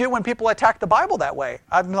 what do you do when people attack the Bible that way?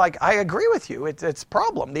 I'm like, I agree with you. It's a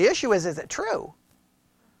problem. The issue is it true?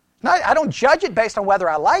 I don't judge it based on whether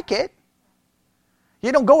I like it.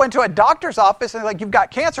 You don't go into a doctor's office and like, you've got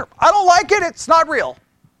cancer. I don't like it. It's not real.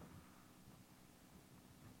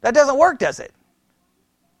 That doesn't work, does it?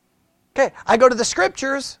 Okay, I go to the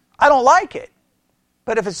Scriptures. I don't like it.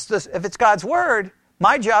 But if it's God's word,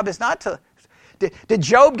 my job is not to... Did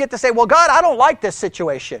Job get to say, well, God, I don't like this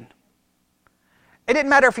situation? It didn't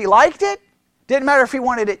matter if he liked it. Didn't matter if he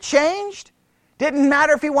wanted it changed. Didn't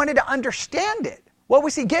matter if he wanted to understand it. What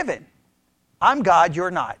was he given? I'm God,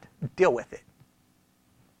 you're not. Deal with it.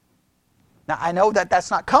 Now, I know that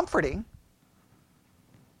that's not comforting.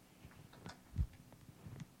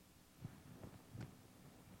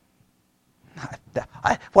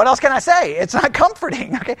 What else can I say? It's not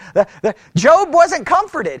comforting. Okay, Job wasn't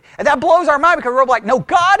comforted, and that blows our mind because we're like, no,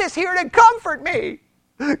 God is here to comfort me.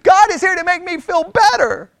 God is here to make me feel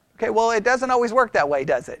better. Okay, well, it doesn't always work that way,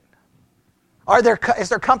 does it? Is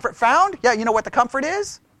there comfort found? Yeah, you know what the comfort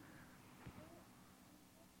is?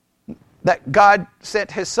 That God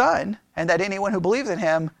sent His Son, and that anyone who believes in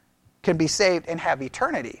Him can be saved and have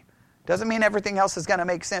eternity. Doesn't mean everything else is going to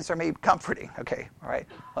make sense or be comforting. Okay, all right.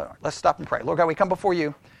 Let's stop and pray. Lord God, we come before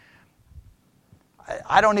you.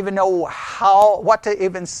 I don't even know what to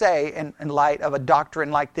even say in light of a doctrine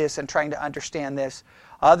like this and trying to understand this,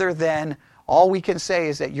 other than all we can say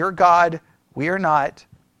is that you're God, we are not,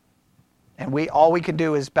 and all we can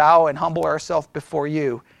do is bow and humble ourselves before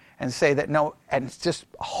you and say that no, and just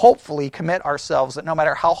hopefully commit ourselves that no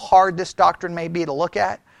matter how hard this doctrine may be to look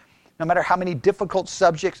at, no matter how many difficult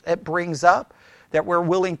subjects it brings up, that we're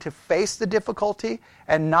willing to face the difficulty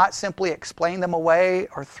and not simply explain them away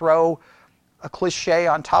or throw a cliche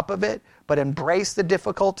on top of it, but embrace the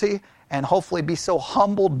difficulty and hopefully be so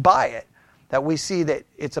humbled by it that we see that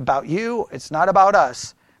it's about you, it's not about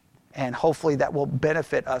us, and hopefully that will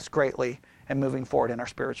benefit us greatly in moving forward in our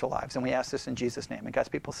spiritual lives. And we ask this in Jesus' name. And God's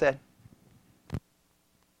people said...